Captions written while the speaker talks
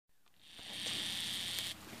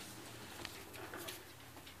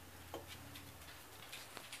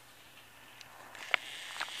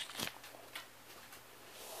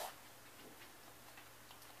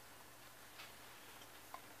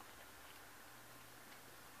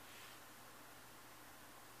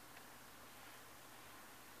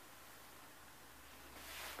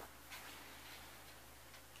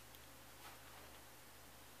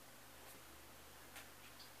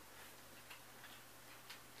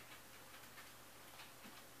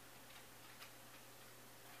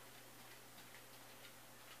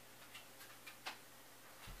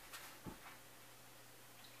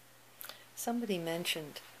Somebody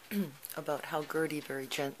mentioned about how Gerdie very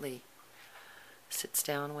gently sits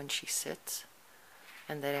down when she sits,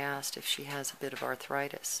 and they asked if she has a bit of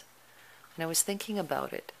arthritis. And I was thinking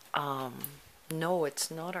about it. No, it's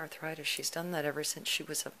not arthritis. She's done that ever since she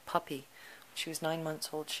was a puppy. When she was 9 months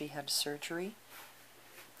old, she had surgery.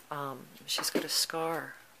 She's got a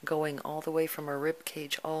scar going all the way from her rib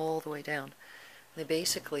cage all the way down. They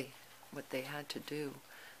basically, what they had to do,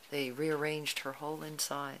 they rearranged her whole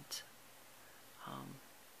insides.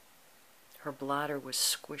 Her bladder was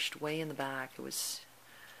squished way in the back. It was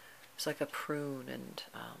like a prune, and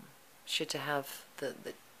she had to have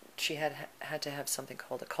she had to have something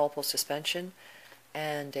called a carpal suspension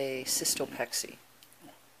and a cystopexy.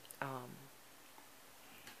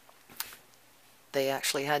 They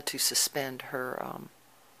actually had to suspend her.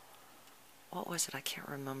 What was it? I can't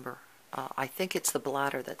remember. I think it's the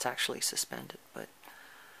bladder that's actually suspended, but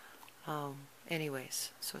anyways,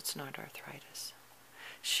 so it's not arthritis.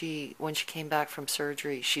 When she came back from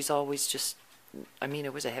surgery, she's always just, I mean,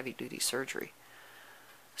 it was a heavy-duty surgery,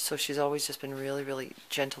 so she's always just been really, really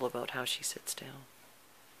gentle about how she sits down.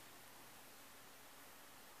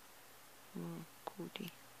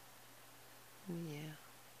 Goody. Yeah.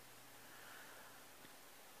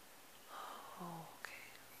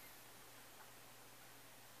 Okay.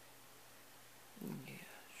 Yes.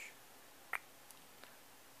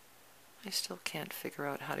 I still can't figure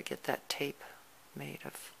out how to get that tape made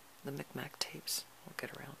of the Micmac tapes. We'll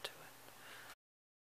get around to it.